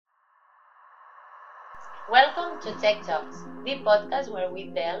Welcome to Tech Talks, the podcast where we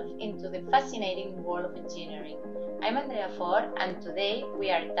delve into the fascinating world of engineering. I'm Andrea Ford, and today we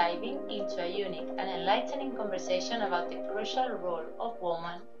are diving into a unique and enlightening conversation about the crucial role of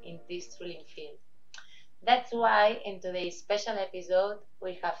women in this thrilling field. That's why in today's special episode,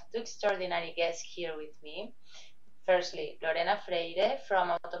 we have two extraordinary guests here with me. Firstly, Lorena Freire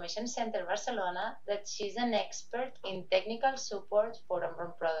from Automation Center Barcelona, that she's an expert in technical support for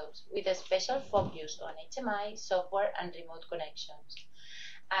on products with a special focus on HMI, software, and remote connections.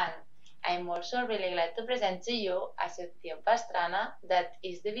 And I'm also really glad to present to you Asunción Pastrana, that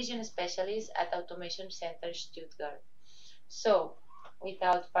is Division Specialist at Automation Center Stuttgart. So,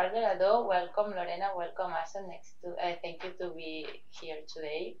 without further ado, welcome Lorena, welcome Asun. Thank you to be here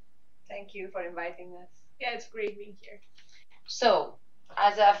today. Thank you for inviting us. Yeah, it's great being here. So,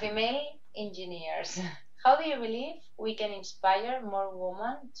 as a female engineers, how do you believe we can inspire more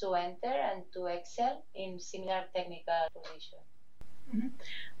women to enter and to excel in similar technical positions?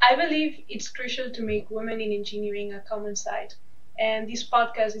 I believe it's crucial to make women in engineering a common sight, and this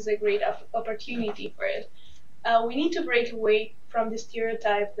podcast is a great opportunity for it. We need to break away from the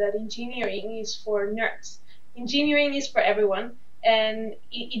stereotype that engineering is for nerds. Engineering is for everyone, and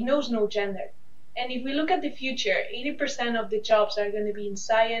it knows no gender. And if we look at the future, 80% of the jobs are going to be in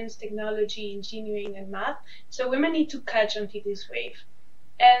science, technology, engineering, and math. So women need to catch onto this wave.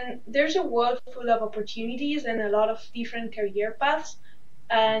 And there's a world full of opportunities and a lot of different career paths,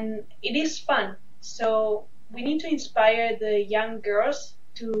 and it is fun. So we need to inspire the young girls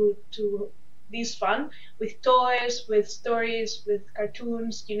to this fun with toys, with stories, with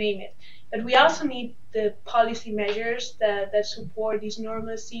cartoons, you name it. But we also need the policy measures that support this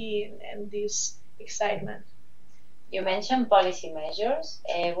normalcy and this excitement. You mentioned policy measures.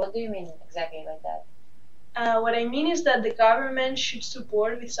 What do you mean exactly by that? What I mean is that the government should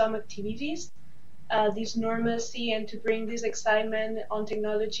support with some activities this normalcy and to bring this excitement on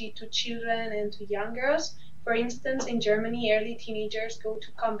technology to children and to young girls. For instance, in Germany, early teenagers go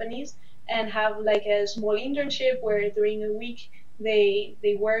to companies and have like a small internship where during a week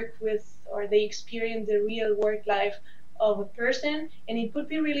they work with or they experience the real work life of a person. And it would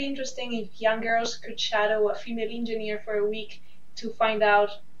be really interesting if young girls could shadow a female engineer for a week to find out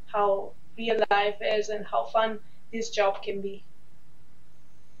how real life is and how fun this job can be.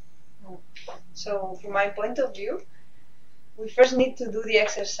 So, from my point of view, we first need to do the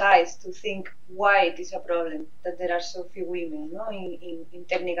exercise to think why it is a problem that there are so few women, no, in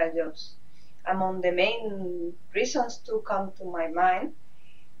technical jobs. Among the main reasons to come to my mind,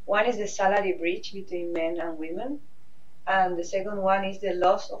 one is the salary breach between men and women, and the second one is the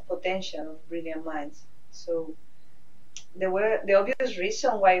loss of potential of brilliant minds. So the obvious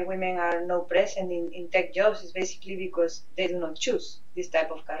reason why women are not present in tech jobs is basically because they do not choose this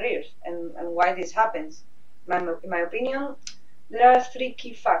type of careers. And why this happens, in my opinion, there are three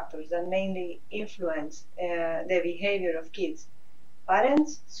key factors that mainly influence the behavior of kids: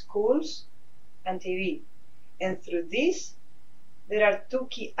 parents, schools, and TV. And through this, there are two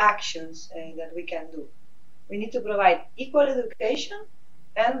key actions that we can do. We need to provide equal education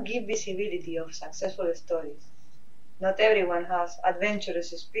and give visibility of successful stories. Not everyone has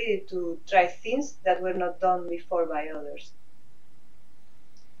adventurous spirit to try things that were not done before by others.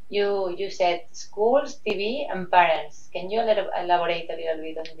 You said schools, TV, and parents. Can you elaborate a little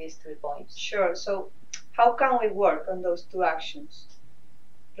bit on these 3 points? Sure. So, how can we work on those two actions?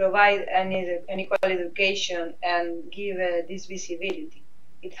 Provide an equal education and give this visibility.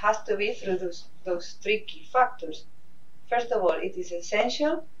 It has to be through those three key factors. First of all, it is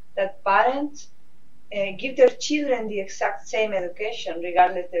essential that parents give their children the exact same education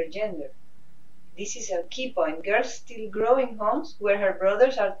regardless their gender. This is a key point. Girls still grow in homes where her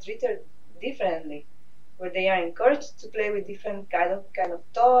brothers are treated differently, where they are encouraged to play with different kind of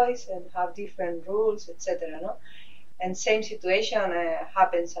toys and have different rules, etc. No? And same situation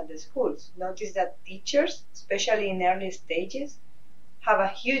happens at the schools. Notice that teachers, especially in early stages, have a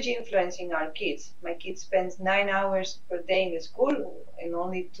huge influence in our kids. My kid spends 9 hours per day in the school and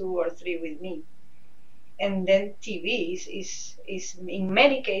only 2 or 3 with me. And then TV is in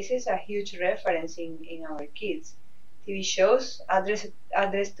many cases a huge reference in our kids. TV shows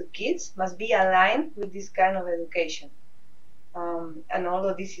addressed to kids must be aligned with this kind of education. And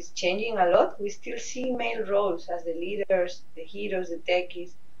although this is changing a lot, we still see male roles as the leaders, the heroes, the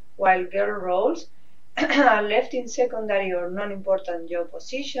techies, while girl roles are left in secondary or non-important job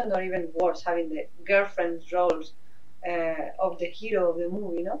positions, or even worse, having the girlfriend roles of the hero of the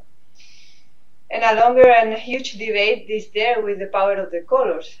movie, no? And a longer and huge debate is there with the power of the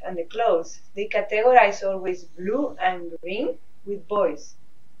colors and the clothes. They categorize always blue and green with boys,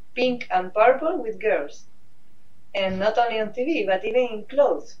 pink and purple with girls. And not only on TV, but even in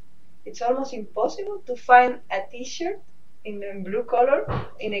clothes. It's almost impossible to find a t-shirt in blue color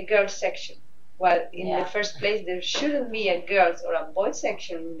in a girls section. Well, in the first place, there shouldn't be a girls or a boys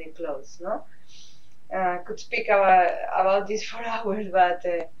section in the clothes, no? Could speak about this for hours, but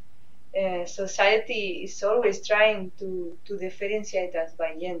society is always trying to differentiate us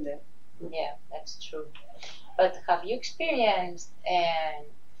by gender. Yeah, that's true. But have you experienced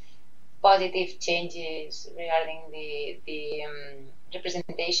positive changes regarding the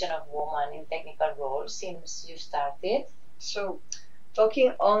representation of women in technical roles since you started? So,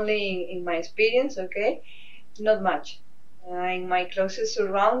 talking only in my experience, okay, not much. In my closest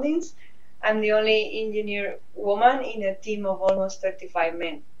surroundings, I'm the only engineer woman in a team of almost 35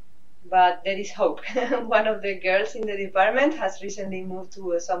 men. But there is hope. One of the girls in the department has recently moved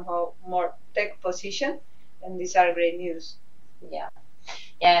to a somehow more tech position, and these are great news. Yeah.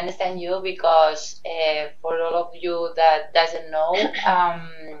 Yeah, I understand you because for all of you that doesn't know,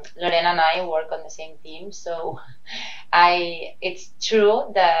 Lorena and I work on the same team. So it's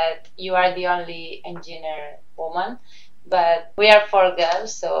true that you are the only engineer woman, but we are four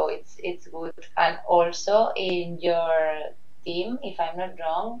girls, so it's good. And also in your team, if I'm not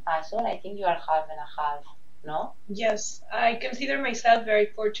wrong, Asun, I think you are half and a half, no? Yes, I consider myself very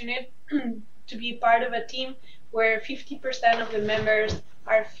fortunate to be part of a team where 50% of the members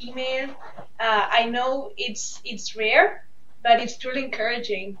are female. I know it's rare, but it's truly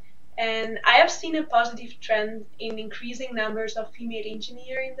encouraging. And I have seen a positive trend in increasing numbers of female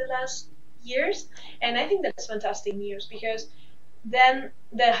engineers in the last years. And I think that's fantastic news because then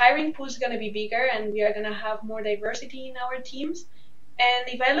the hiring pool is going to be bigger and we are going to have more diversity in our teams. And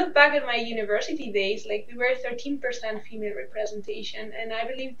if I look back at my university days, like we were 13% female representation, and I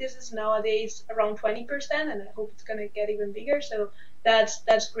believe this is nowadays around 20%, and I hope it's gonna get even bigger. So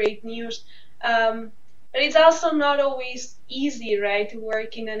that's great news. But it's also not always easy, right, to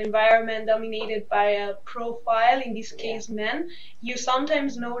work in an environment dominated by a profile, in this case, men. You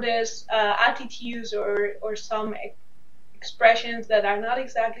sometimes notice attitudes or some expressions that are not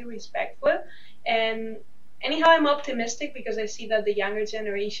exactly respectful, and anyhow, I'm optimistic because I see that the younger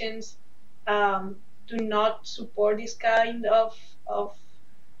generations do not support this kind of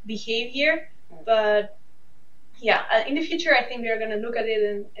behavior. But yeah, in the future, I think we are going to look at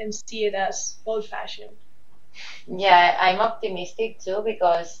it and see it as old-fashioned. Yeah, I'm optimistic too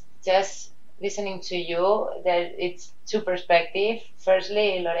because just listening to you, there it's two perspectives.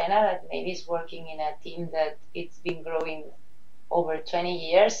 Firstly, Lorena, that maybe is working in a team that it's been growing over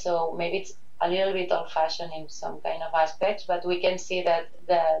 20 years, so maybe it's a little bit old-fashioned in some kind of aspects, but we can see that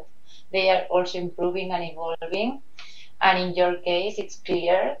they are also improving and evolving. And in your case, it's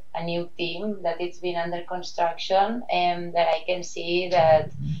clear, a new team that it's been under construction, and that I can see that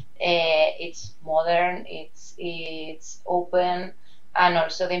it's modern, it's open, and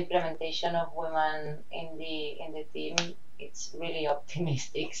also the implementation of women in the team. It's really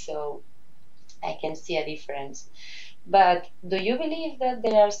optimistic, so I can see a difference. But do you believe that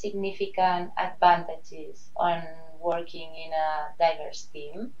there are significant advantages on working in a diverse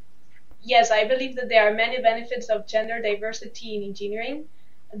team? Yes, I believe that there are many benefits of gender diversity in engineering.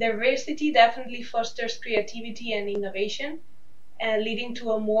 Diversity definitely fosters creativity and innovation, leading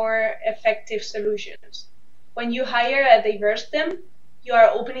to a more effective solutions. When you hire a diverse team, you are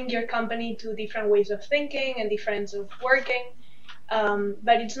opening your company to different ways of thinking and different ways of working.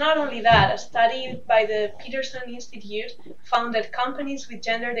 But it's not only that. A study by the Peterson Institute found that companies with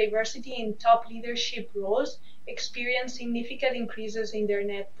gender diversity in top leadership roles experience significant increases in their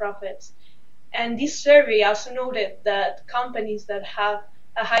net profits. And this survey also noted that companies that have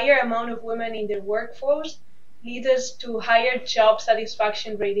a higher amount of women in their workforce lead us to higher job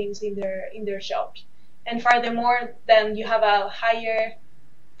satisfaction ratings in their jobs. And furthermore, then you have a higher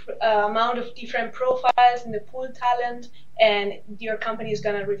amount of different profiles in the pool talent, and your company is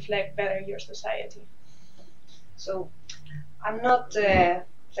going to reflect better your society. So I'm not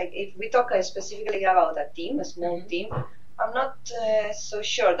like if we talk specifically about a team, a small team, I'm not so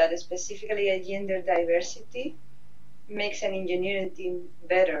sure that specifically a gender diversity makes an engineering team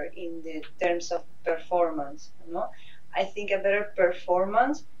better in the terms of performance. You know? I think a better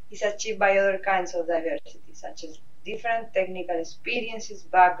performance is achieved by other kinds of diversity, such as different technical experiences,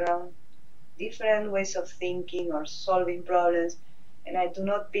 background, different ways of thinking or solving problems, and I do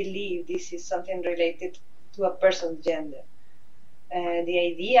not believe this is something related to a person's gender. The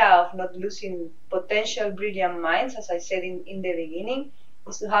idea of not losing potential brilliant minds, as I said in the beginning,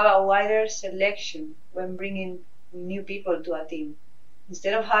 is to have a wider selection when bringing new people to a team.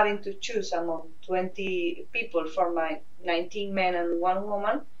 Instead of having to choose among 20 people for my 19 men and one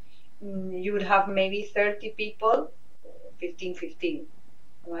woman, you would have maybe 30 people, 15,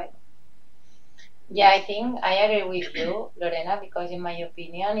 right? Yeah, I think I agree with you, Lorena, because in my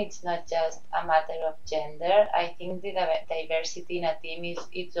opinion, it's not just a matter of gender. I think the diversity in a team is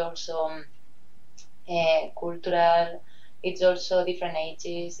it's also cultural. It's also different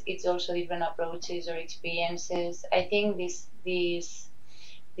ages. It's also different approaches or experiences. I think this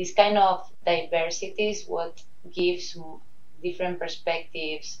kind of diversity is what gives different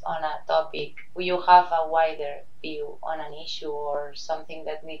perspectives on a topic. You have a wider view on an issue or something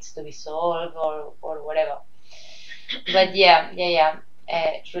that needs to be solved or whatever. But yeah.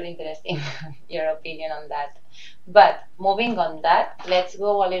 It's really interesting your opinion on that. But moving on that, let's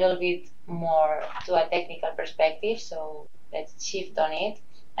go a little bit more to a technical perspective. So let's shift on it.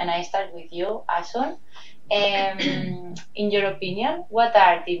 And I start with you, Asun. In your opinion, what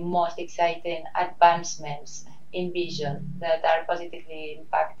are the most exciting advancements in vision that are positively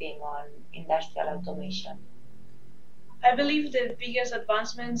impacting on industrial automation? I believe the biggest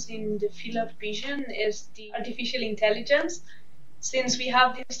advancements in the field of vision is the artificial intelligence. Since we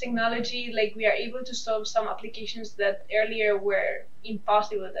have this technology, like we are able to solve some applications that earlier were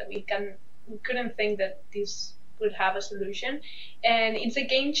impossible, that we couldn't think that this would have a solution. And it's a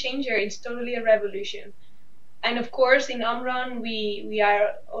game changer. It's totally a revolution. And of course, in Omron, we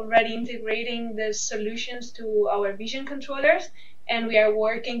are already integrating the solutions to our vision controllers, and we are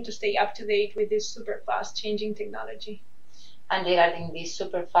working to stay up to date with this super fast changing technology. And regarding this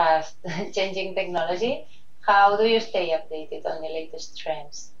super fast changing technology, how do you stay updated on the latest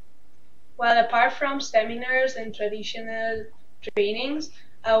trends? Well, apart from seminars and traditional trainings,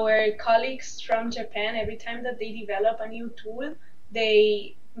 our colleagues from Japan, every time that they develop a new tool,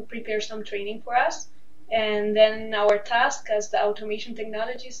 they prepare some training for us. And then our task as the Automation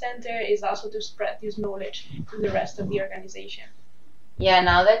Technology Center is also to spread this knowledge to the rest of the organization. Yeah,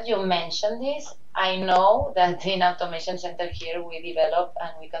 now that you mention this, I know that in Automation Center here we develop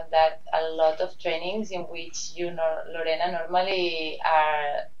and we conduct a lot of trainings in which you know, Lorena, normally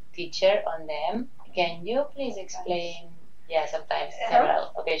are teacher on them. Can you please explain? Yeah, sometimes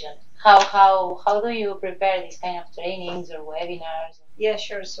several occasions. How do you prepare these kind of trainings or webinars? Yeah,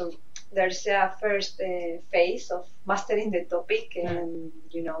 sure. So there's a first phase of mastering the topic and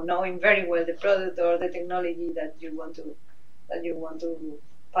knowing very well the product or the technology that you want to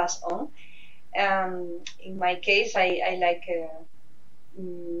pass on. In my case, I like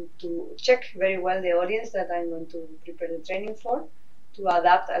to check very well the audience that I'm going to prepare the training for, to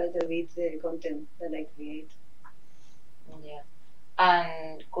adapt a little bit the content that I create. Yeah.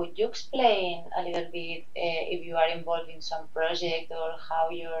 And could you explain a little bit if you are involved in some project or how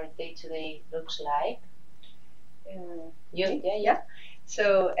your day-to-day looks like? Yeah.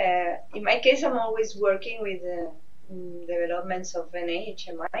 So in my case, I'm always working with developments of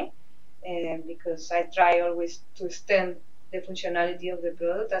NA-HMI because I try always to extend the functionality of the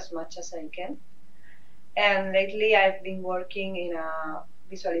product as much as I can. And lately, I've been working in a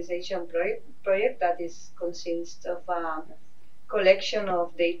visualization project that consists of a collection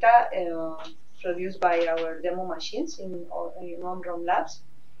of data produced by our demo machines in Omron Labs.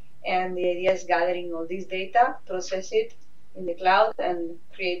 And the idea is gathering all this data, process it in the cloud, and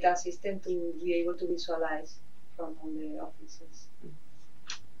create a system to be able to visualize from all the offices.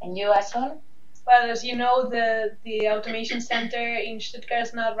 And you, Asun? Well, as you know, the Automation Center in Stuttgart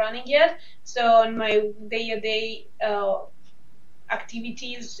is not running yet. So on my day-to-day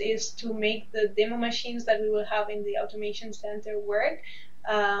activities is to make the demo machines that we will have in the Automation Center work,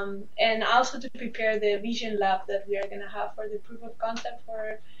 and also to prepare the vision lab that we are going to have for the proof of concept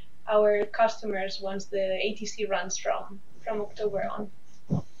for our customers once the ATC runs from October on.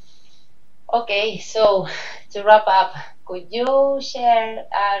 Okay, so to wrap up, could you share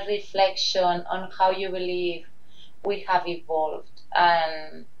a reflection on how you believe we have evolved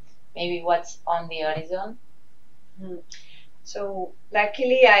and maybe what's on the horizon? So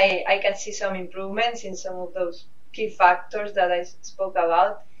luckily I can see some improvements in some of those key factors that I spoke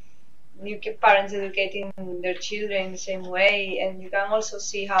about. You get parents educating their children in the same way, and you can also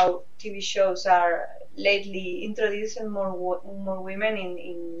see how TV shows are lately introducing more women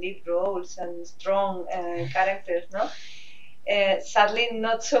in lead roles and strong characters. No, sadly,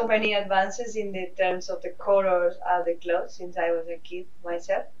 not so many advances in the terms of the colors of the clothes since I was a kid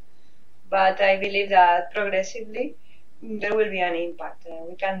myself. But I believe that progressively there will be an impact.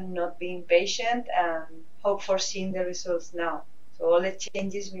 We cannot be impatient and hope for seeing the results now. So all the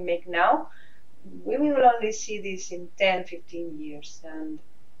changes we make now, we will only see this in 10, 15 years. And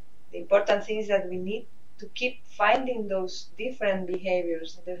the important thing is that we need to keep finding those different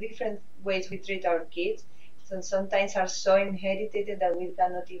behaviors, the different ways we treat our kids. So sometimes are so inherited that we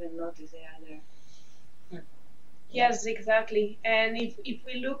cannot even notice they are there. Yes, exactly. And if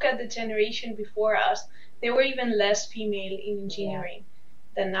we look at the generation before us, there were even less female in engineering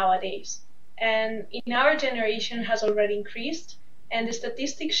than nowadays. And in our generation has already increased, and the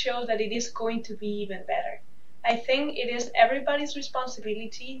statistics show that it is going to be even better. I think it is everybody's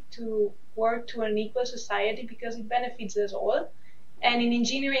responsibility to work to an equal society because it benefits us all, and in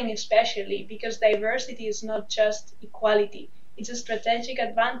engineering especially, because diversity is not just equality, it's a strategic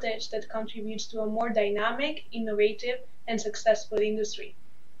advantage that contributes to a more dynamic, innovative, and successful industry.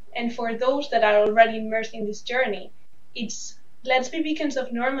 And for those that are already immersed in this journey, it's let's be beacons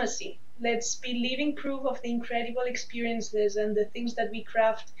of normalcy. Let's be living proof of the incredible experiences and the things that we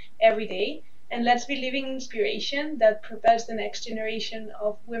craft every day. And let's be living inspiration that propels the next generation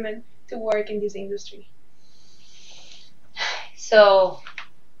of women to work in this industry. So,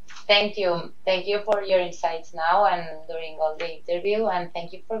 thank you. Thank you for your insights now and during all the interview, and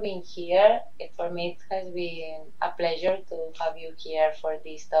thank you for being here. For me, it has been a pleasure to have you here for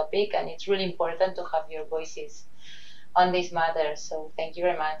this topic, and it's really important to have your voices on this matter. So, thank you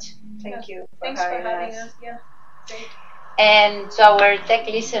very much. Thank you. Thanks for having us. Yeah, great. And to our tech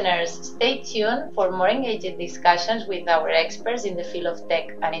listeners, stay tuned for more engaging discussions with our experts in the field of tech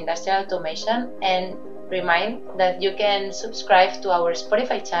and industrial automation, and remind that you can subscribe to our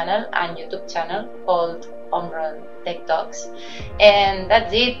Spotify channel and YouTube channel called Omron Tech Talks. And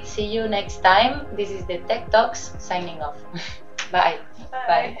that's it. See you next time. This is the Tech Talks signing off. Bye.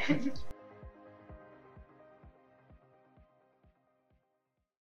 Bye.